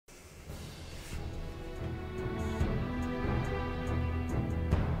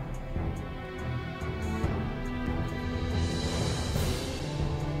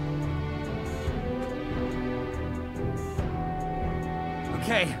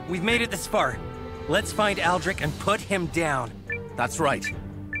Okay, we've made it this far. Let's find Aldrich and put him down. That's right.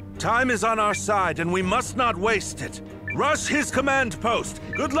 Time is on our side, and we must not waste it. Rush his command post.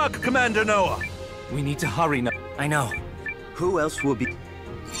 Good luck, Commander Nowa. We need to hurry now. I know. Who else will be...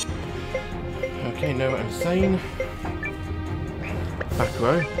 Okay, Nowa and Seign. Back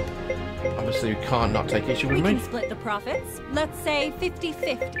row. Obviously, you can't not take issue with We me. can split the profits. Let's say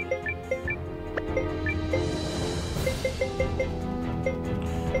 50-50.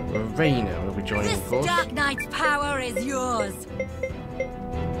 Raina will be joining, of course. Dark Knight's power is yours.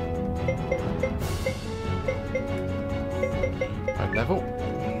 High level.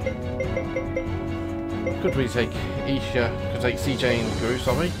 Could we take Isha, could take CJ and Guru,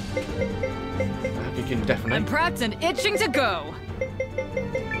 sorry. You can definitely. I'm prepped and itching to go.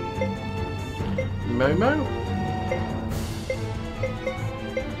 Momo?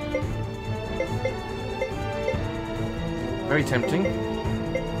 Very tempting.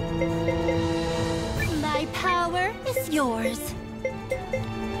 My power is yours.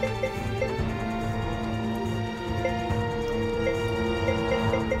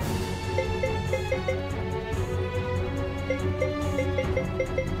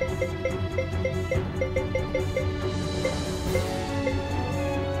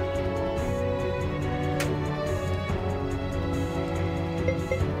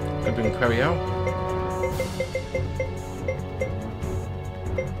 Could bring Imperial.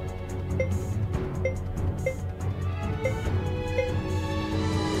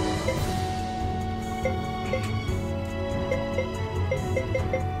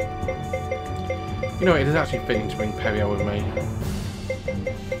 You know, it is actually fitting to bring Imperial with me.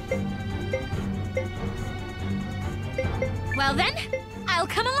 Well then, I'll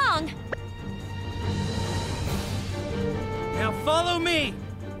come along. Now follow me!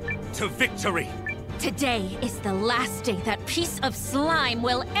 To victory! Today is the last day that piece of slime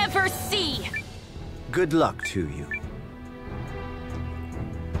will ever see. Good luck to you.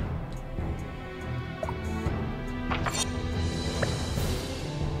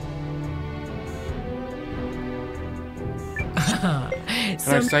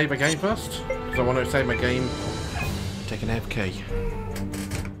 Can I save my game first? Because I want to save my game. Take an AFK.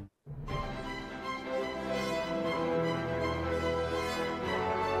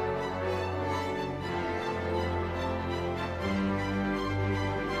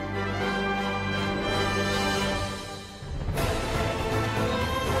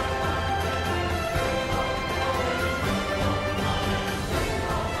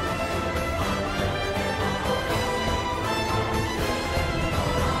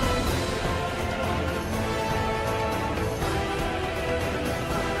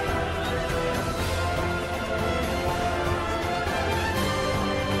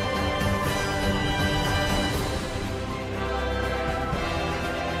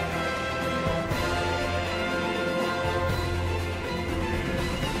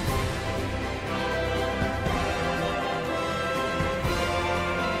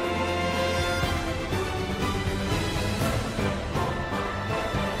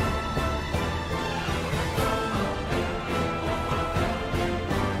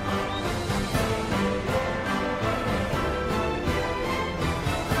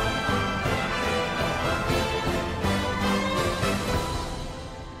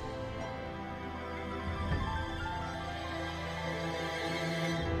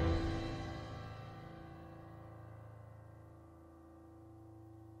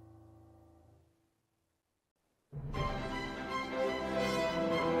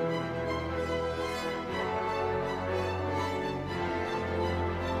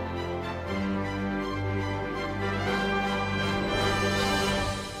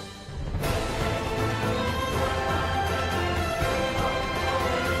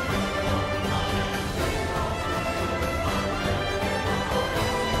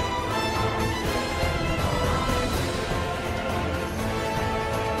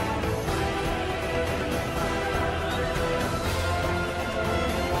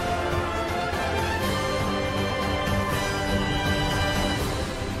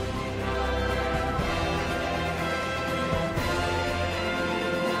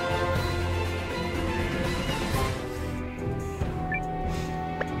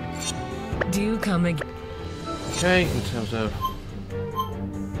 Do come again. Okay, in terms of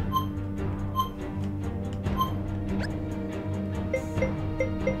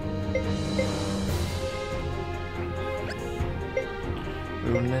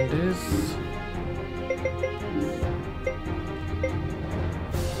rune-lenses.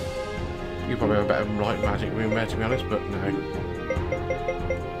 You probably have a better light magic rune there, to be honest, but no.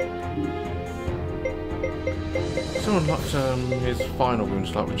 Still unlocked his final rune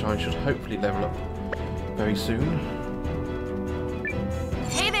slot, which I should hopefully level up very soon.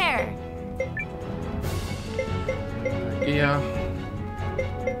 Hey there! Gear.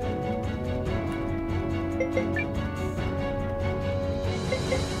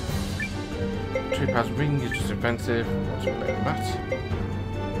 Topaz ring is just expensive. What's better than that?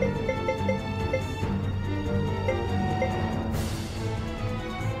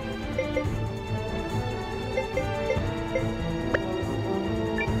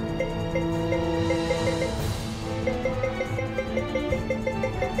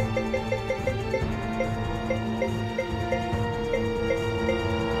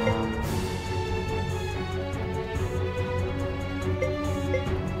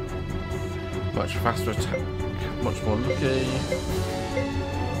 Much faster attack, much more lucky.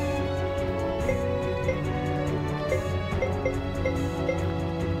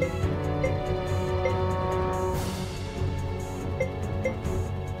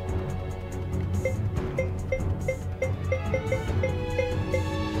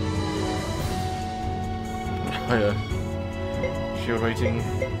 Higher shield rating.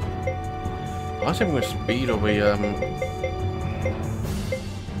 I think with speed or we are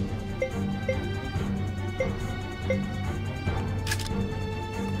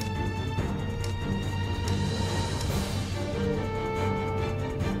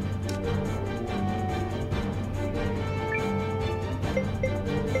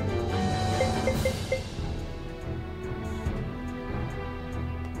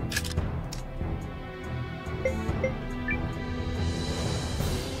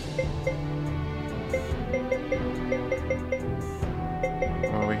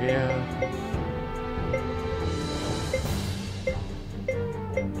we here?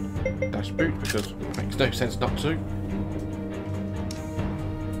 Dash boot because it makes no sense not to.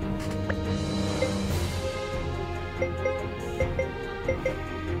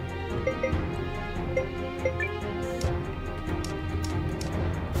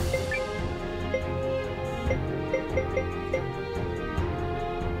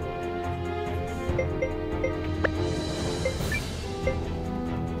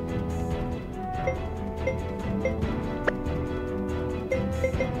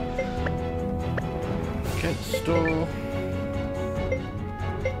 Store.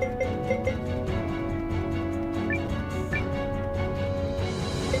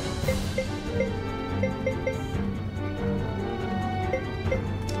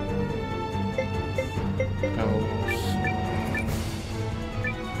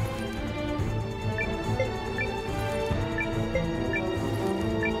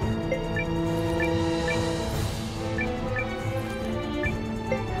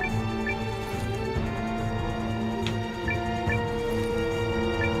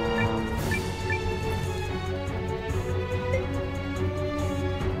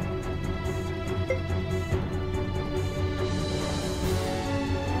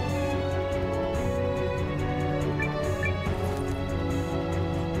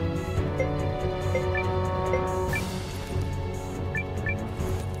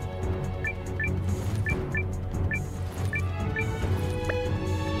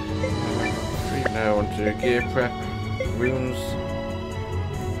 Now onto gear prep, runes,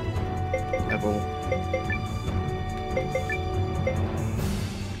 level.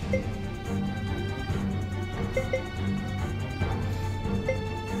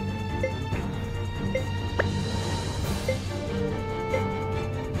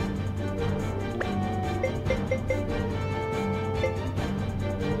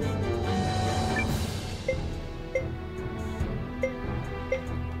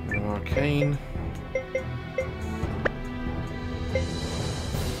 Arcane.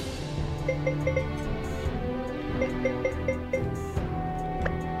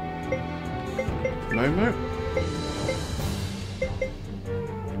 Momo.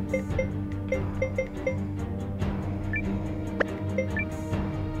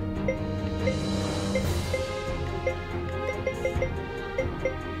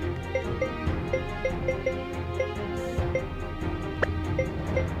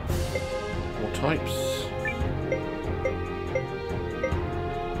 All types.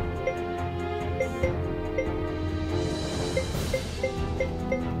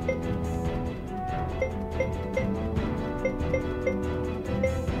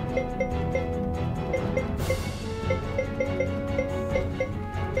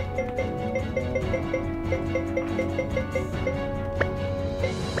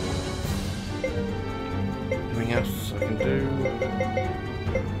 Anything else I can do?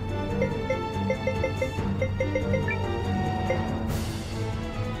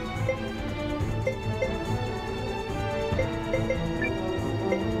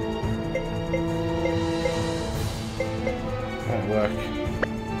 Won't work.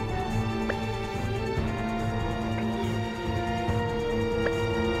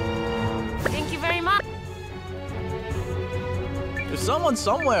 Thank you very much. If someone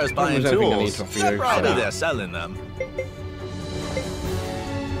somewhere is buying There's everything I need tools, to offer you, they're probably so- they're selling them.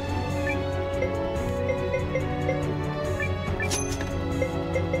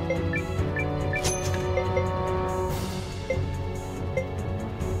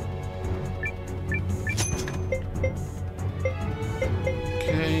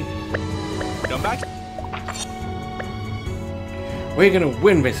 Okay. Come back. We're gonna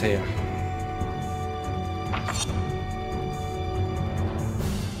win this here.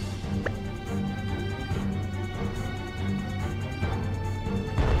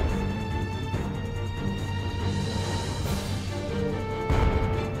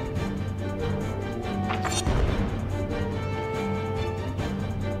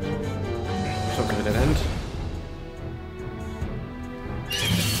 Something at an end.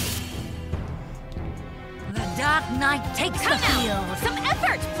 The Dark Knight takes the field. Some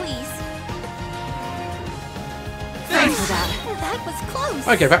effort, please. Thanks for that. That was close.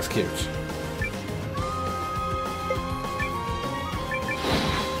 Okay, that's cute.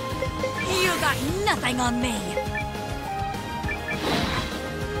 You got nothing on me.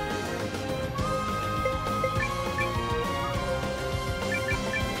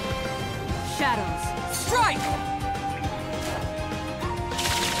 Shadows, strike!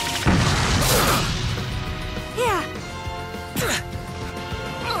 Yeah.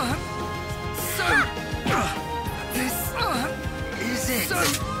 Is it?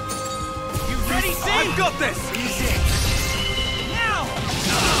 You ready, Seign? I've got this! Is it? Now!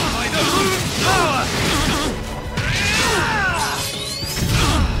 By the root power!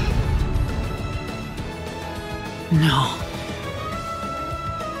 No.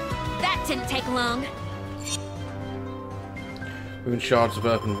 That didn't take long. Moving shards of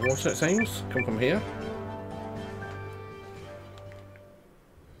earth and water, it seems. Come from here.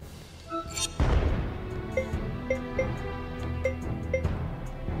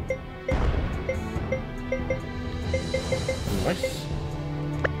 Nice.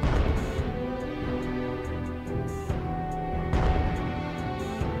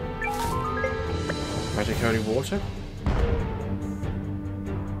 Magic holy water.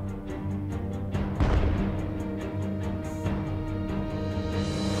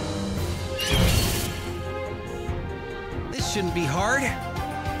 This shouldn't be hard.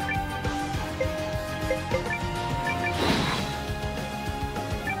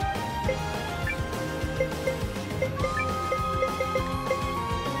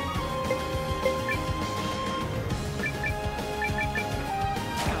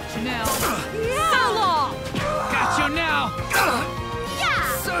 Got you now. So long! Got you now. Yeah!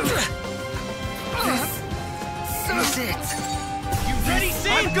 Is it? You ready,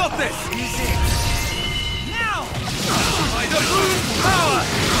 Seign? I've got this! Is it? Now! By the root power!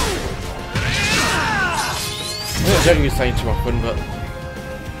 I don't use Seign too often, but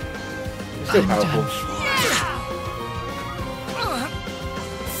it's still powerful.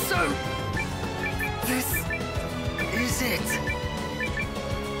 So, this is it.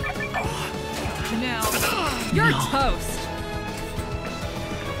 Now. You're toast!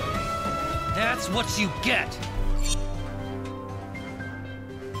 That's what you get.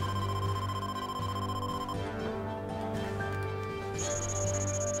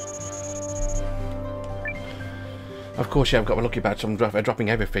 Of course, yeah, I've got my lucky badge, so I'm dropping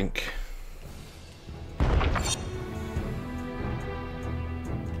everything.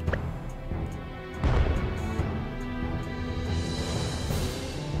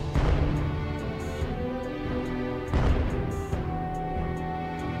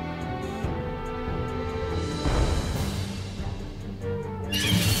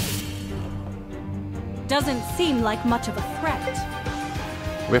 Doesn't seem like much of a threat.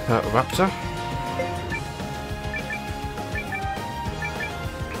 Ripper Raptor.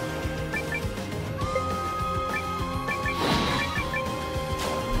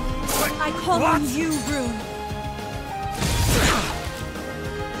 I call on you, Rune.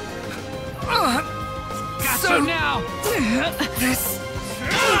 Got you now. This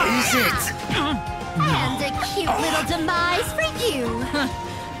is it. And a cute little demise for you.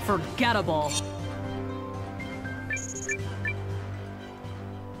 Forgettable.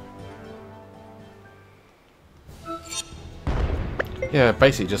 Yeah,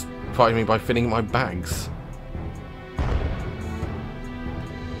 basically just fighting me by filling my bags.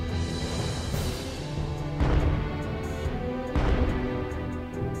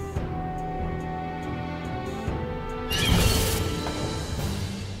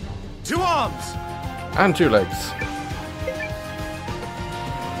 To arms! And 2 legs.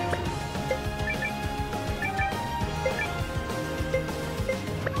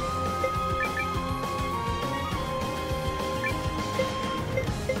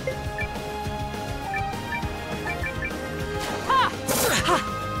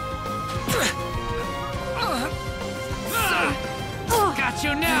 Got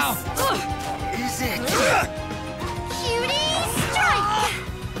you now! Is it? Cutie strike!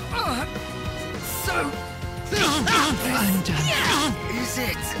 So... I'm done. Is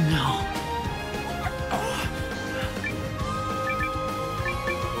it? No.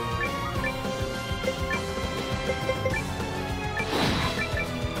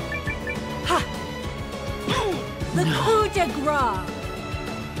 The coup de grace.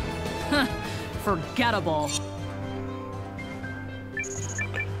 Forgettable.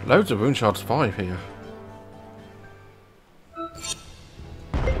 Loads of rune shards 5 here.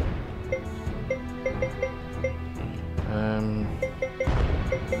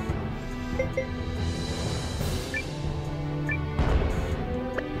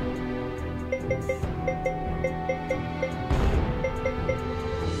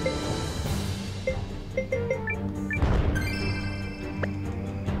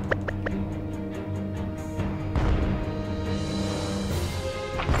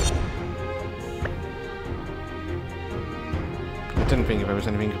 I didn't think if there was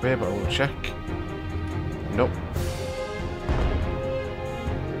anything up here, but I will check. Nope.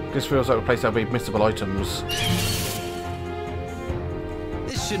 This feels like a place that'll be missable items.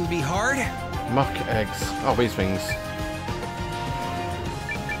 This shouldn't be hard. Muck eggs. Oh, these things.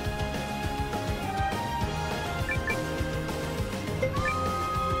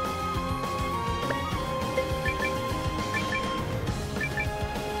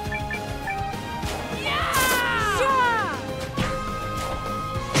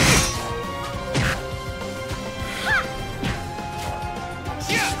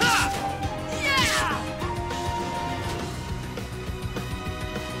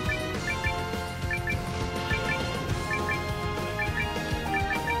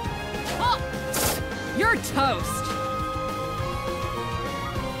 You're toast.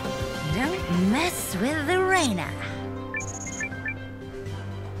 Don't mess with the Reina.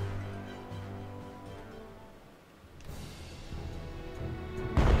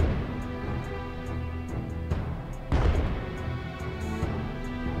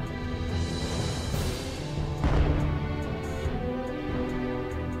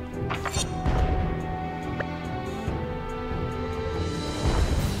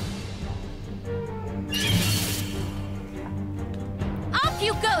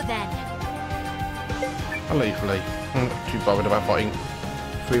 You go then. I'll leave for Lee. I'm not too bothered about fighting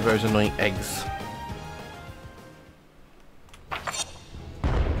 3 of those annoying eggs.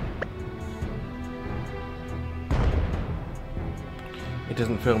 It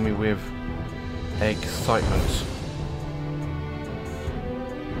doesn't fill me with excitement.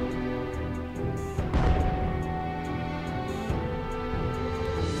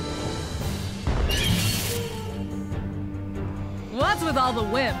 What's with all the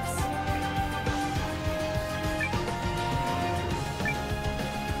wimps?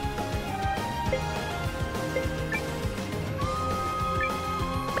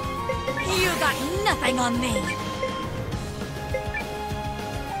 You got nothing on me.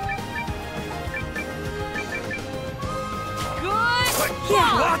 Good.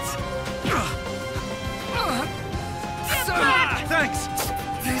 What? So, thanks.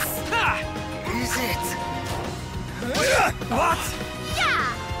 This is it. What? Yeah.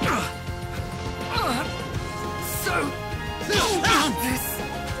 So... This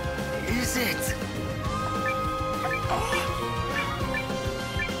is it.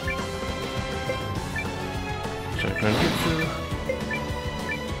 Check on YouTube.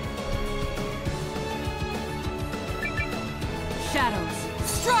 Shadows.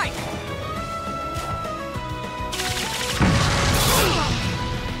 Strike.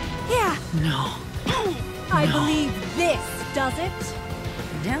 Yeah. No. I believe this does it.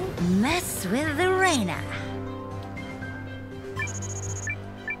 Don't mess with the Reina.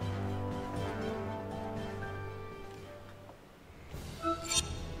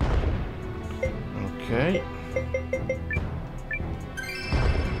 Okay.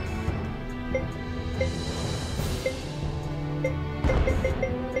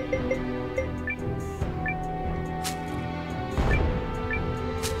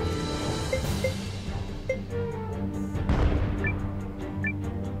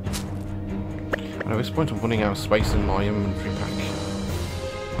 At this point I'm running out of space in my inventory pack.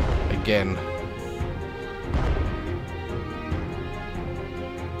 Again.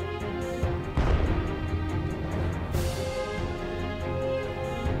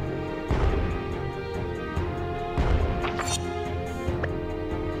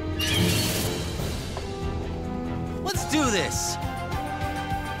 this?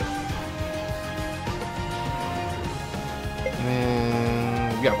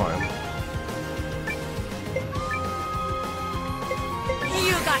 Yeah, fine.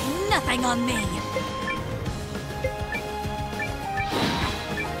 You got nothing on me.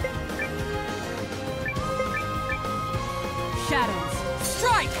 Shadows.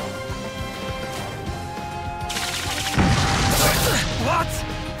 Strike! What?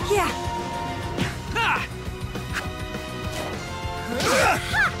 Yeah. Ha!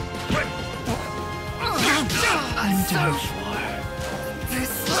 I'm done for.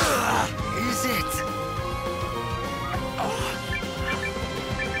 This is it.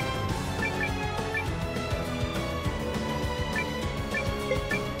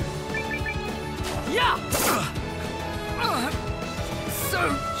 Yeah! So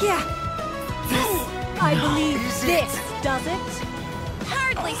Yeah. I believe is it? this does it.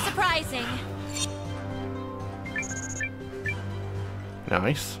 Hardly surprising.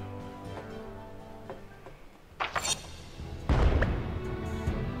 Nice.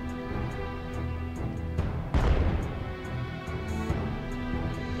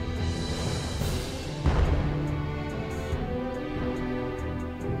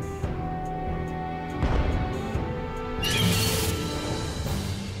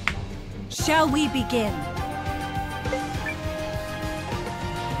 Shall we begin?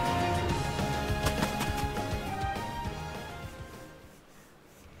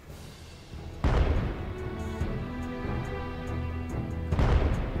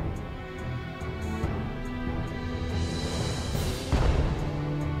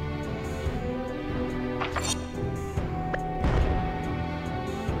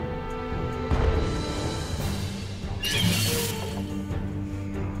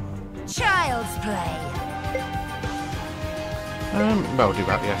 Child's play. Well, we'll do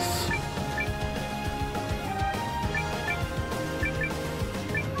that, yes.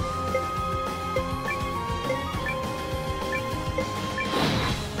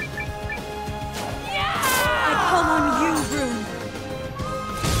 I call on you, Rune.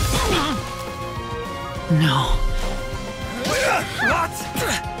 no. What?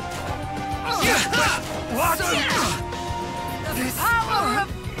 What? This Power of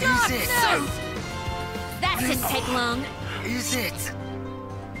is it. darkness! That didn't take long. Is it?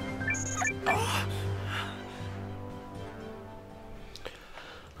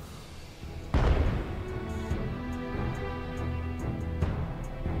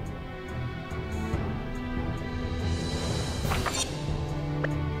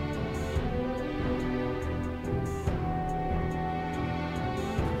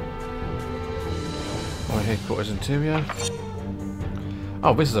 My headquarters interior.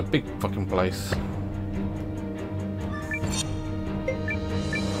 Oh, this is a big fucking place.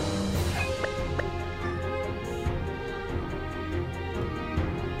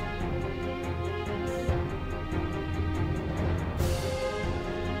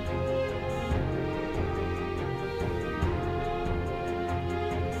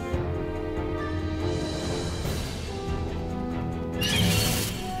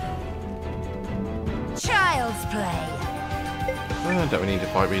 Child's play. Don't we need to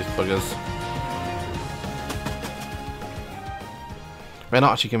fight these buggers? They're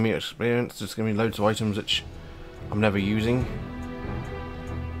not actually giving me experience, just giving me loads of items which I'm never using.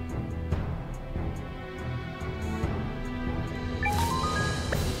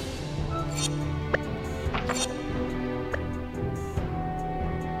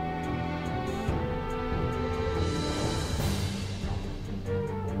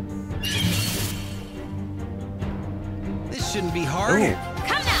 This shouldn't be hard. Ooh,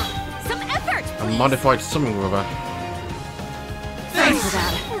 Come now. Some effort, a please. modified summon rubber. Thanks for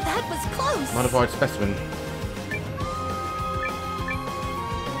that. Oh, that was close. Modified specimen.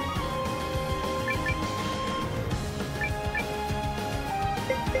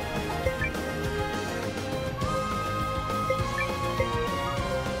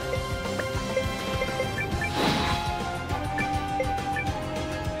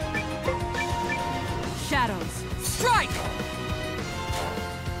 Shadows. Strike!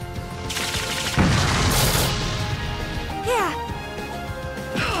 Yeah.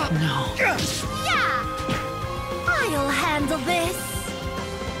 No. Yeah! I'll handle this.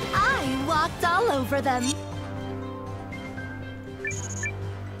 I walked all over them.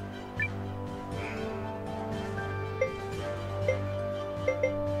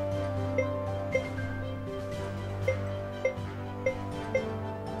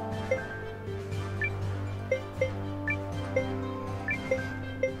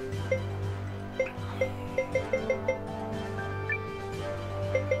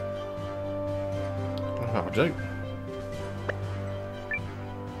 That'll do.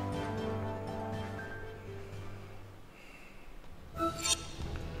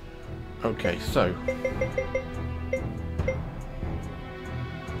 Okay, so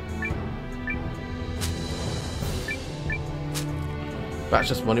that's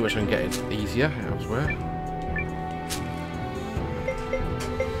just money which I can get it easier elsewhere.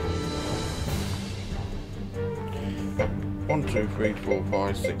 One, 2, 3, 4,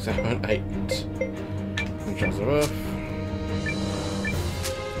 5, 6, 7, 8. And shards of earth.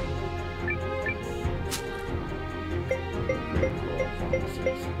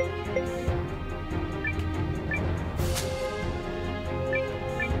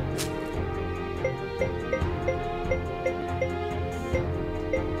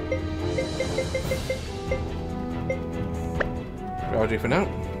 I'll do for now.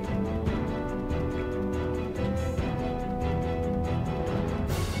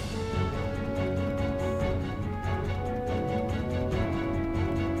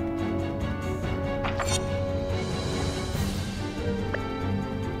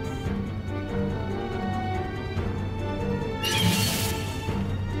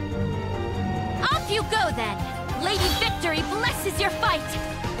 Off you go then! Lady Victory blesses your fight!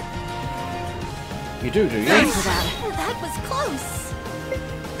 You do you? Thanks for that. That was close!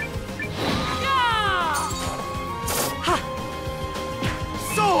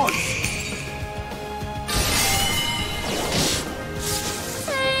 Swords!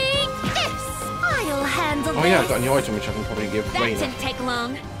 Take this! I'll handle Oh yeah, I've this! got a new item which I can probably give That Raina. didn't take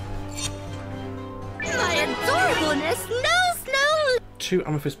long. My adorableness knows no... 2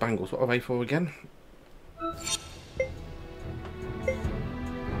 amethyst bangles. What are they for again?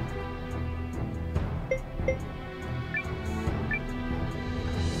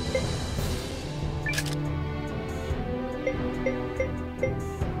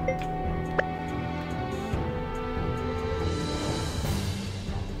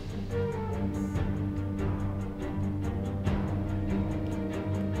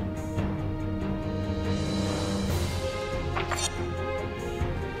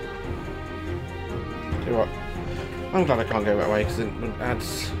 What? I'm glad I can't go that way because it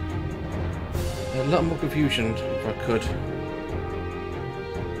adds a lot more confusion if I could.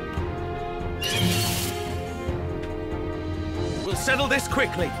 We'll settle this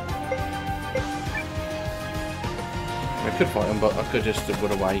quickly. I could fight them, but I could just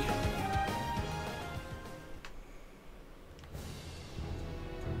run away.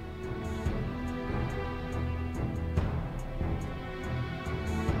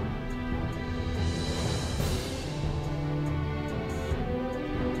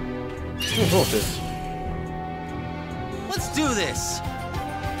 Horses. Let's do this.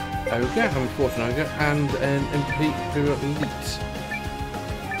 Ogre, I'm forced an ogre, and an imperial elite.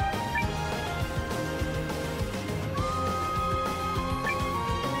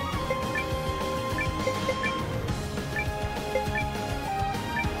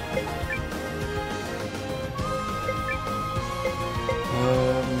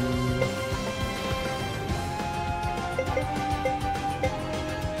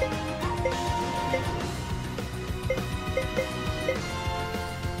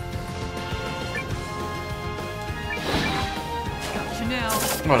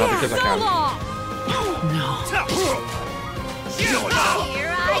 Well, not because I can.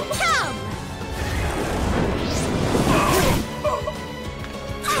 Here I come!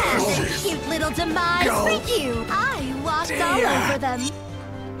 Cute little demise for you! I walked all over them!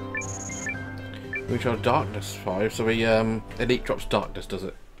 We draw darkness 5, so the elite drops darkness, does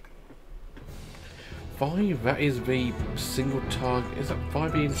it? 5, that is the single target. Is that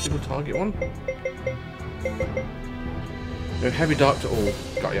 5 being the single target one? No, heavy dark to all.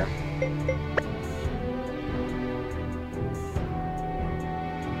 Got ya.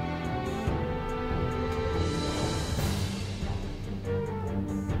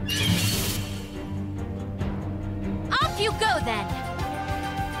 Off you go then!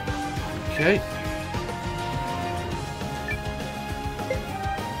 Okay.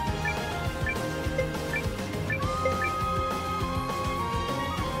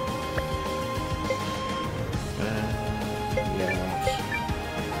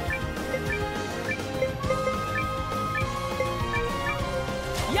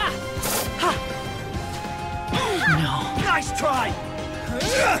 Nice try!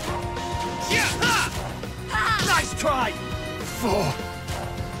 Nice try! For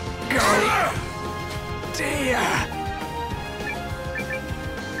Galdean.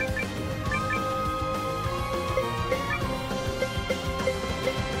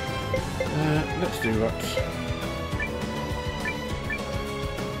 Let's do that.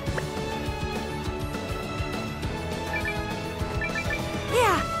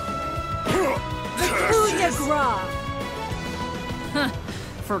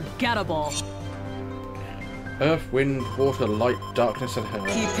 unforgettable. Earth, wind, water, light, darkness, and hell.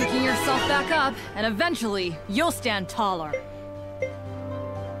 Keep picking yourself back up, and eventually, you'll stand taller.